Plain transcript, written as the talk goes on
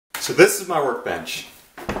So this is my workbench.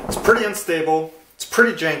 It's pretty unstable, it's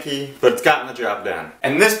pretty janky, but it's gotten the job done.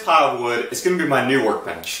 And this pile of wood is going to be my new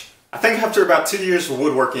workbench. I think after about 2 years of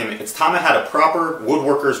woodworking, it's time I had a proper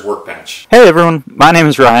woodworker's workbench. Hey everyone, my name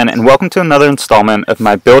is Ryan and welcome to another installment of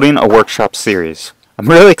my Building a Workshop series. I'm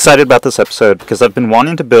really excited about this episode because I've been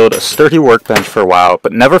wanting to build a sturdy workbench for a while,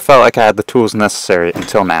 but never felt like I had the tools necessary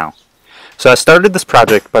until now. So I started this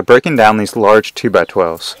project by breaking down these large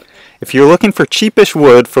 2x12s. If you're looking for cheapish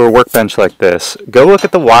wood for a workbench like this, go look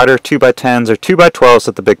at the wider 2x10s or 2x12s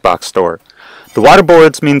at the big box store. The wider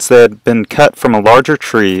boards means they've been cut from a larger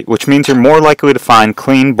tree, which means you're more likely to find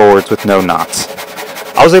clean boards with no knots.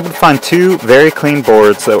 I was able to find two very clean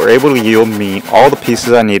boards that were able to yield me all the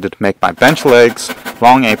pieces I needed to make my bench legs,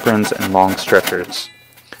 long aprons, and long stretchers.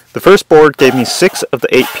 The first board gave me 6 of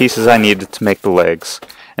the 8 pieces I needed to make the legs.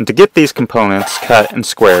 And to get these components cut and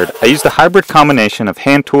squared, I used a hybrid combination of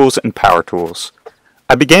hand tools and power tools.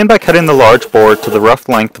 I began by cutting the large board to the rough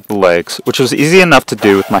length of the legs, which was easy enough to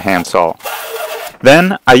do with my handsaw.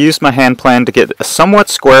 Then, I used my hand plane to get a somewhat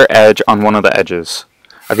square edge on one of the edges.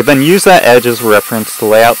 I could then use that edge as a reference to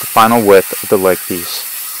lay out the final width of the leg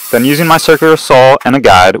piece. Then using my circular saw and a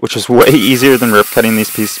guide, which was way easier than rip cutting these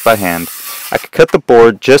pieces by hand, I could cut the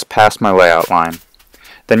board just past my layout line.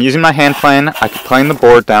 Then using my hand plane, I could plane the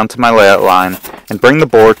board down to my layout line and bring the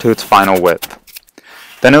board to its final width.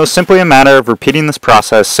 Then it was simply a matter of repeating this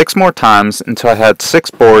process 6 more times until I had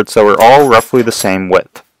 6 boards that were all roughly the same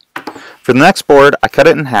width. For the next board, I cut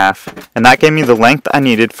it in half, and that gave me the length I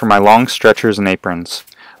needed for my long stretchers and aprons,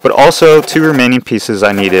 but also 2 remaining pieces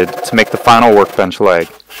I needed to make the final workbench leg.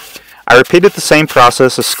 I repeated the same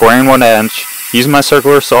process of squaring one edge, using my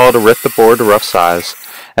circular saw to rip the board to rough size,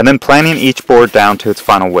 and then planing each board down to its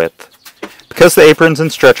final width. Because the aprons and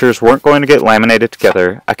stretchers weren't going to get laminated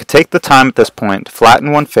together, I could take the time at this point to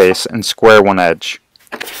flatten one face and square one edge.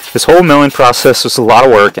 This whole milling process was a lot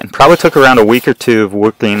of work and probably took around a week or 2 of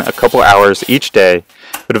working a couple hours each day,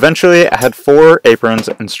 but eventually I had 4 aprons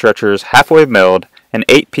and stretchers halfway milled and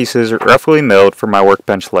 8 pieces roughly milled for my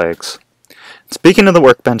workbench legs. Speaking of the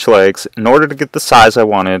workbench legs, in order to get the size I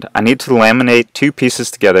wanted, I needed to laminate 2 pieces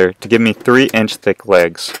together to give me 3-inch thick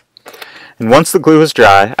legs. And once the glue was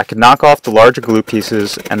dry, I could knock off the larger glue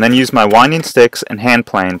pieces and then use my winding sticks and hand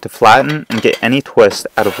plane to flatten and get any twist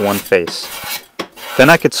out of one face. Then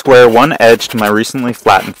I could square one edge to my recently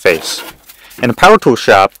flattened face. In a power tool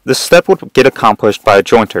shop, this step would get accomplished by a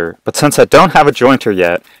jointer, but since I don't have a jointer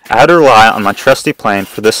yet, I had to rely on my trusty plane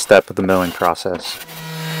for this step of the milling process.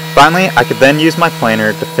 Finally, I could then use my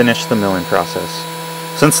planer to finish the milling process.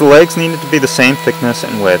 Since the legs needed to be the same thickness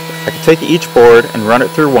and width, I could take each board and run it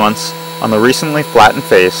through once on the recently flattened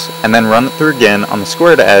face, and then run it through again on the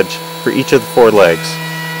squared edge for each of the 4 legs,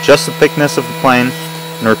 just the thickness of the plane,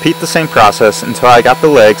 and repeat the same process until I got the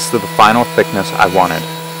legs to the final thickness I wanted.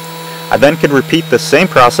 I then could repeat the same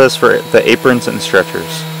process for the aprons and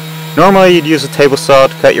stretchers. Normally you'd use a table saw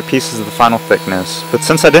to cut your pieces of the final thickness, but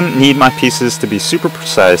since I didn't need my pieces to be super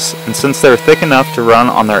precise, and since they were thick enough to run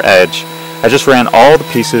on their edge, I just ran all the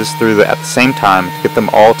pieces through at the same time to get them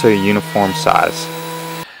all to a uniform size.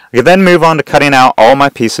 I could then move on to cutting out all my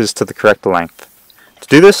pieces to the correct length. To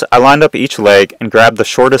do this, I lined up each leg and grabbed the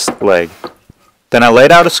shortest leg. Then I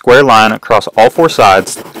laid out a square line across all 4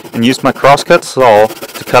 sides and used my crosscut saw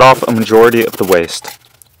to cut off a majority of the waste.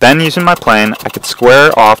 Then, using my plane, I could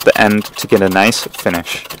square off the end to get a nice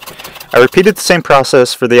finish. I repeated the same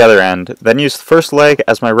process for the other end, then used the first leg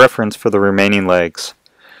as my reference for the remaining legs.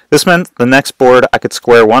 This meant the next board I could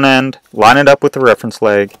square one end, line it up with the reference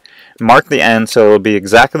leg, and mark the end so it would be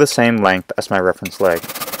exactly the same length as my reference leg.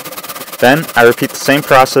 Then, I repeat the same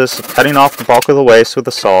process of cutting off the bulk of the waste with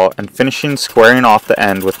a saw and finishing squaring off the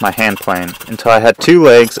end with my hand plane until I had 2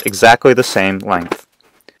 legs exactly the same length.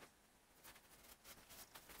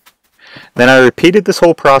 Then I repeated this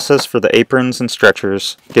whole process for the aprons and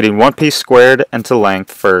stretchers, getting one piece squared and to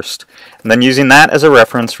length first, and then using that as a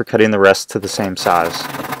reference for cutting the rest to the same size.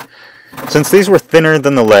 Since these were thinner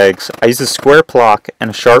than the legs, I used a square block and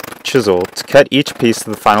a sharp chisel to cut each piece to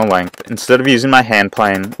the final length instead of using my hand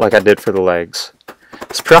plane like I did for the legs.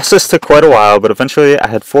 This process took quite a while, but eventually I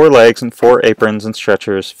had 4 legs and 4 aprons and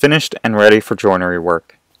stretchers finished and ready for joinery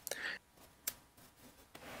work.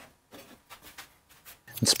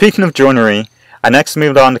 And speaking of joinery, I next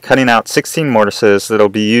moved on to cutting out 16 mortises that will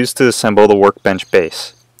be used to assemble the workbench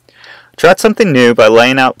base. I tried something new by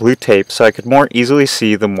laying out blue tape so I could more easily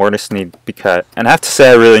see the mortise need to be cut, and I have to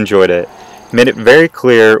say I really enjoyed it. It made it very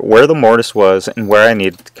clear where the mortise was and where I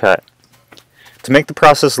needed to cut. To make the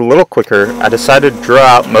process a little quicker, I decided to draw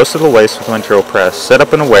out most of the waste with my drill press, set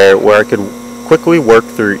up in a way where I could quickly work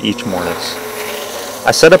through each mortise. I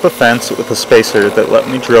set up a fence with a spacer that let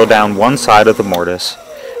me drill down one side of the mortise,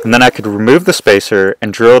 and then I could remove the spacer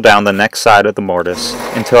and drill down the next side of the mortise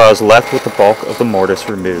until I was left with the bulk of the mortise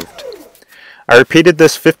removed. I repeated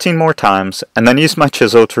this 15 more times and then used my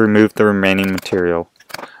chisel to remove the remaining material.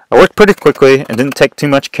 I worked pretty quickly and didn't take too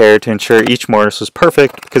much care to ensure each mortise was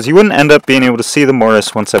perfect because you wouldn't end up being able to see the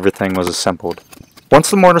mortise once everything was assembled. Once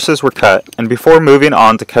the mortises were cut, and before moving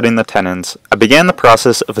on to cutting the tenons, I began the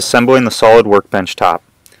process of assembling the solid workbench top.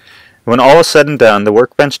 When all is said and done, the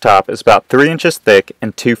workbench top is about 3 inches thick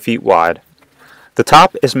and 2 feet wide. The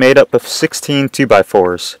top is made up of 16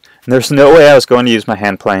 2x4s, and there's no way I was going to use my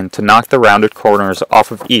hand plane to knock the rounded corners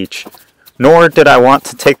off of each, nor did I want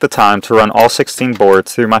to take the time to run all 16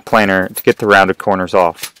 boards through my planer to get the rounded corners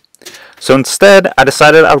off. So instead, I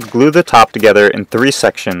decided I would glue the top together in 3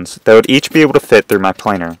 sections that would each be able to fit through my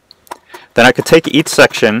planer. Then I could take each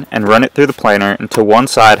section and run it through the planer until one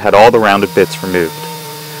side had all the rounded bits removed.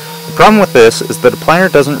 The problem with this is that a planer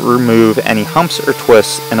doesn't remove any humps or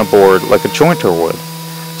twists in a board like a jointer would.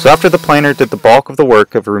 So after the planer did the bulk of the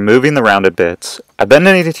work of removing the rounded bits, I then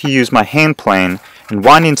needed to use my hand plane and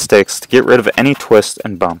winding sticks to get rid of any twists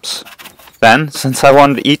and bumps. Then, since I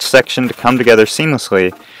wanted each section to come together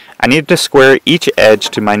seamlessly, I needed to square each edge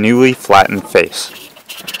to my newly flattened face.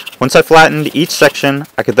 Once I flattened each section,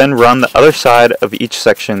 I could then run the other side of each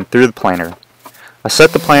section through the planer. I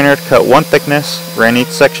set the planer to cut one thickness, ran each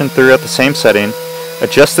section through at the same setting,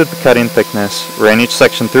 adjusted the cutting thickness, ran each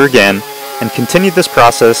section through again, and continued this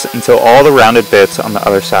process until all the rounded bits on the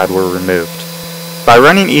other side were removed. By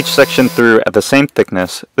running each section through at the same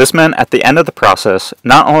thickness, this meant at the end of the process,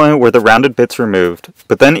 not only were the rounded bits removed,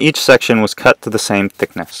 but then each section was cut to the same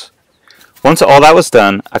thickness. Once all that was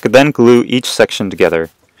done, I could then glue each section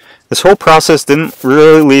together. This whole process didn't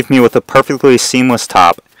really leave me with a perfectly seamless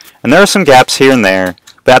top, and there are some gaps here and there,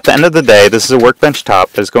 but at the end of the day, this is a workbench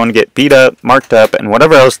top that is going to get beat up, marked up, and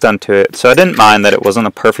whatever else done to it, so I didn't mind that it wasn't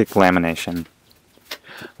a perfect lamination.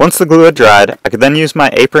 Once the glue had dried, I could then use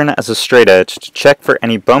my apron as a straight edge to check for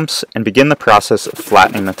any bumps and begin the process of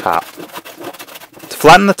flattening the top. To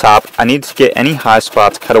flatten the top, I needed to get any high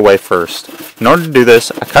spots cut away first. In order to do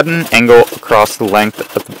this, I cut an angle across the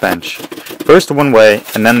length of the bench, first one way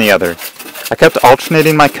and then the other. I kept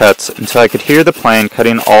alternating my cuts until I could hear the plane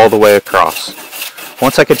cutting all the way across.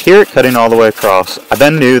 Once I could hear it cutting all the way across, I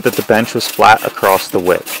then knew that the bench was flat across the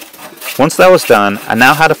width. Once that was done, I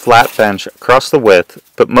now had a flat bench across the width,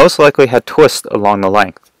 but most likely had twists along the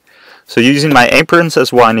length. So using my aprons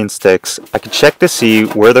as winding sticks, I could check to see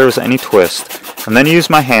where there was any twist, and then use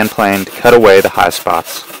my hand plane to cut away the high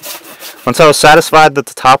spots. Once I was satisfied that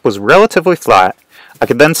the top was relatively flat, I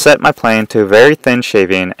could then set my plane to a very thin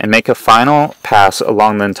shaving and make a final pass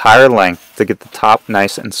along the entire length to get the top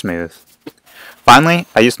nice and smooth. Finally,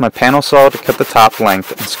 I used my panel saw to cut the top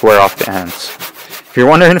length and square off the ends. If you're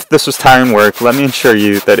wondering if this was tiring work, let me assure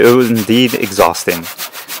you that it was indeed exhausting.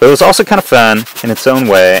 But it was also kind of fun in its own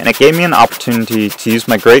way, and it gave me an opportunity to use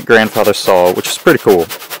my great-grandfather's saw, which was pretty cool.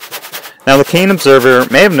 Now, the keen observer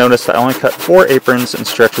may have noticed I only cut 4 aprons and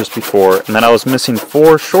stretchers before, and that I was missing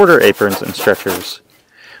 4 shorter aprons and stretchers.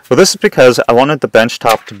 Well, this is because I wanted the bench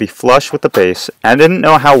top to be flush with the base, and I didn't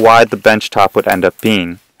know how wide the bench top would end up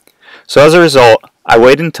being. So as a result, I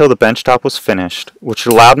waited until the bench top was finished, which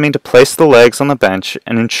allowed me to place the legs on the bench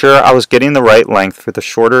and ensure I was getting the right length for the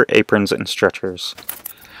shorter aprons and stretchers.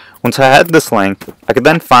 Once I had this length, I could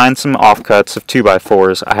then find some offcuts of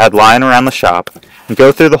 2x4s I had lying around the shop and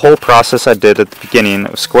go through the whole process I did at the beginning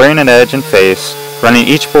of squaring an edge and face, running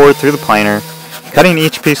each board through the planer, cutting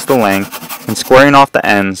each piece to length, and squaring off the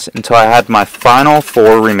ends until I had my final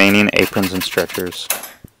 4 remaining aprons and stretchers.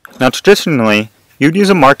 Now traditionally, you'd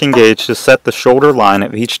use a marking gauge to set the shoulder line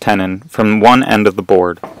of each tenon from one end of the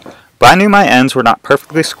board. But I knew my ends were not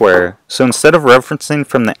perfectly square, so instead of referencing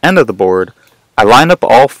from the end of the board, I lined up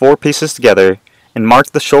all 4 pieces together and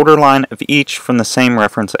marked the shoulder line of each from the same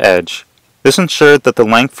reference edge. This ensured that the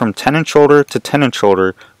length from tenon shoulder to tenon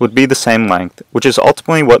shoulder would be the same length, which is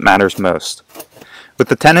ultimately what matters most. With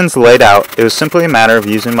the tenons laid out, it was simply a matter of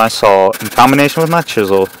using my saw in combination with my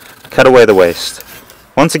chisel to cut away the waste.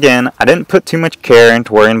 Once again, I didn't put too much care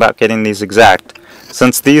into worrying about getting these exact,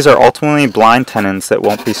 since these are ultimately blind tenons that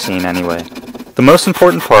won't be seen anyway. The most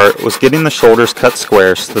important part was getting the shoulders cut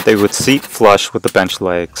square so that they would seat flush with the bench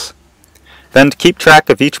legs. Then to keep track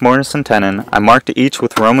of each mortise and tenon, I marked each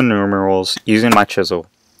with Roman numerals using my chisel.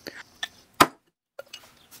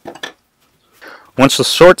 Once the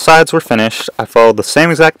short sides were finished, I followed the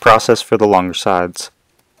same exact process for the longer sides.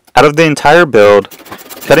 Out of the entire build,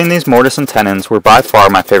 cutting these mortise and tenons were by far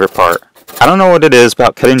my favorite part. I don't know what it is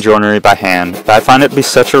about cutting joinery by hand, but I find it to be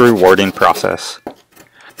such a rewarding process.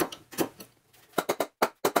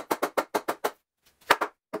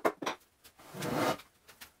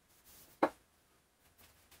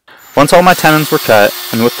 Once all my tenons were cut,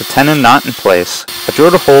 and with the tenon not in place, I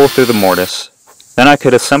drilled a hole through the mortise. Then I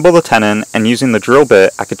could assemble the tenon, and using the drill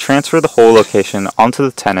bit, I could transfer the hole location onto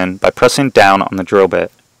the tenon by pressing down on the drill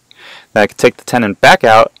bit. Then I could take the tenon back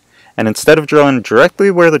out, and instead of drilling directly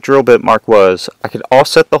where the drill bit mark was, I could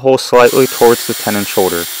offset the hole slightly towards the tenon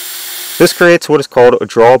shoulder. This creates what is called a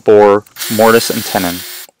draw bore mortise and tenon.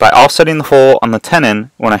 By offsetting the hole on the tenon,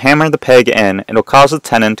 when I hammer the peg in, it'll cause the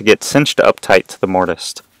tenon to get cinched up tight to the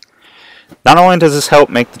mortise. Not only does this help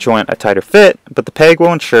make the joint a tighter fit, but the peg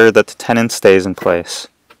will ensure that the tenon stays in place.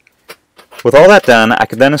 With all that done, I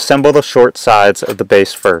could then assemble the short sides of the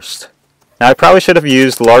base first. Now I probably should have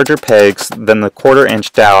used larger pegs than the 1/4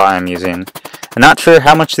 inch dowel I am using. I'm not sure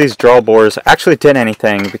how much these draw bores actually did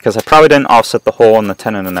anything because I probably didn't offset the hole in the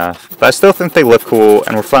tenon enough, but I still think they look cool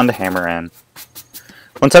and were fun to hammer in.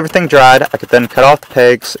 Once everything dried, I could then cut off the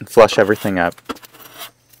pegs and flush everything up.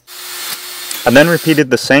 I then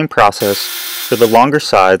repeated the same process for the longer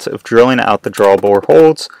sides of drilling out the draw bore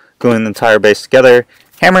holes, gluing the entire base together,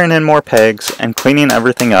 hammering in more pegs, and cleaning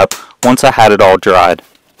everything up once I had it all dried.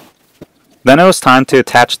 Then it was time to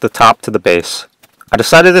attach the top to the base. I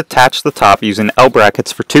decided to attach the top using L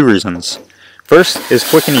brackets for 2 reasons. First is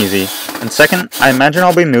quick and easy, and second, I imagine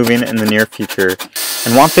I'll be moving in the near future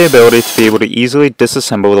and want the ability to be able to easily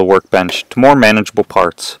disassemble the workbench to more manageable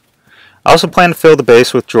parts. I also plan to fill the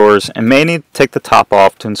base with drawers and may need to take the top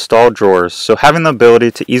off to install drawers, so having the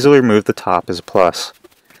ability to easily remove the top is a plus.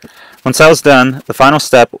 Once I was done, the final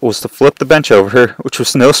step was to flip the bench over, which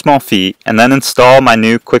was no small feat, and then install my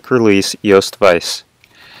new quick-release Yoast Vise.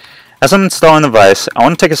 As I'm installing the vise, I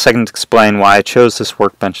want to take a second to explain why I chose this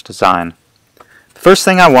workbench design. The first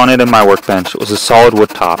thing I wanted in my workbench was a solid wood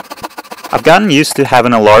top. I've gotten used to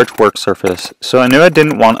having a large work surface, so I knew I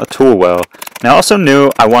didn't want a tool well, and I also knew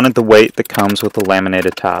I wanted the weight that comes with a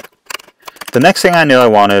laminated top. The next thing I knew I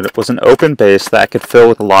wanted was an open base that I could fill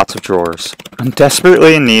with lots of drawers. I'm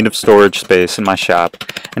desperately in need of storage space in my shop,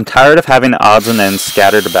 and tired of having odds and ends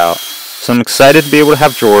scattered about, so I'm excited to be able to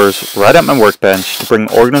have drawers right at my workbench to bring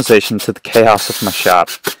organization to the chaos of my shop.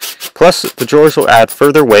 Plus, the drawers will add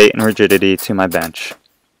further weight and rigidity to my bench.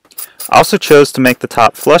 I also chose to make the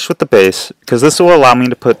top flush with the base because this will allow me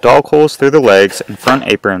to put dog holes through the legs and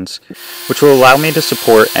front aprons, which will allow me to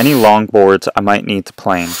support any long boards I might need to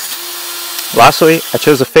plane. Lastly, I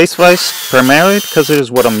chose a face vise primarily because it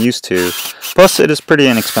is what I'm used to, plus it is pretty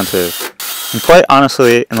inexpensive. And quite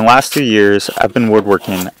honestly, in the last 2 years I've been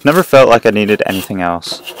woodworking, I've never felt like I needed anything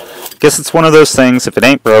else. Guess it's one of those things, if it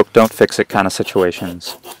ain't broke, don't fix it kind of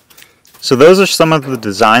situations. So those are some of the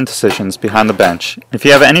design decisions behind the bench. If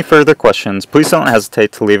you have any further questions, please don't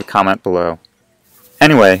hesitate to leave a comment below.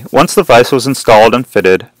 Anyway, once the vise was installed and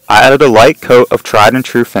fitted, I added a light coat of tried and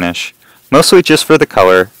true finish, mostly just for the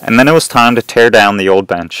color, and then it was time to tear down the old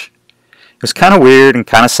bench. It was kind of weird and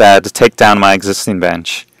kind of sad to take down my existing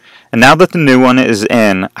bench, and now that the new one is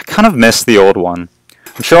in, I kind of miss the old one.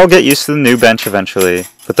 I'm sure I'll get used to the new bench eventually,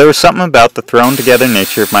 but there was something about the thrown together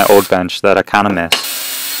nature of my old bench that I kind of miss.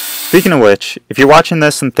 Speaking of which, if you're watching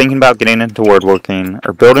this and thinking about getting into woodworking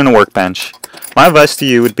or building a workbench, my advice to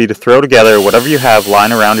you would be to throw together whatever you have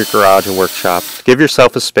lying around your garage or workshop to give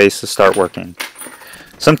yourself a space to start working.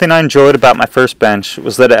 Something I enjoyed about my first bench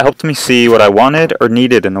was that it helped me see what I wanted or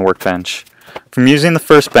needed in a workbench. From using the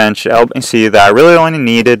first bench, it helped me see that I really only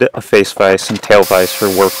needed a face vise and tail vise for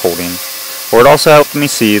work holding, or it also helped me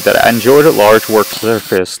see that I enjoyed a large work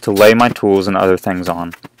surface to lay my tools and other things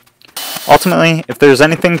on. Ultimately, if there's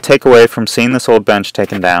anything to take away from seeing this old bench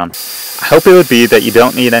taken down, I hope it would be that you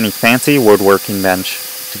don't need any fancy woodworking bench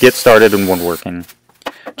to get started in woodworking.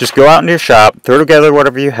 Just go out into your shop, throw together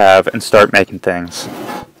whatever you have, and start making things.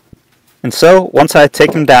 And so, once I had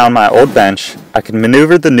taken down my old bench, I could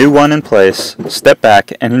maneuver the new one in place, step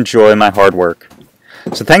back, and enjoy my hard work.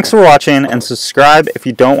 So thanks for watching, and subscribe if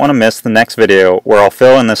you don't want to miss the next video where I'll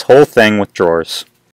fill in this whole thing with drawers.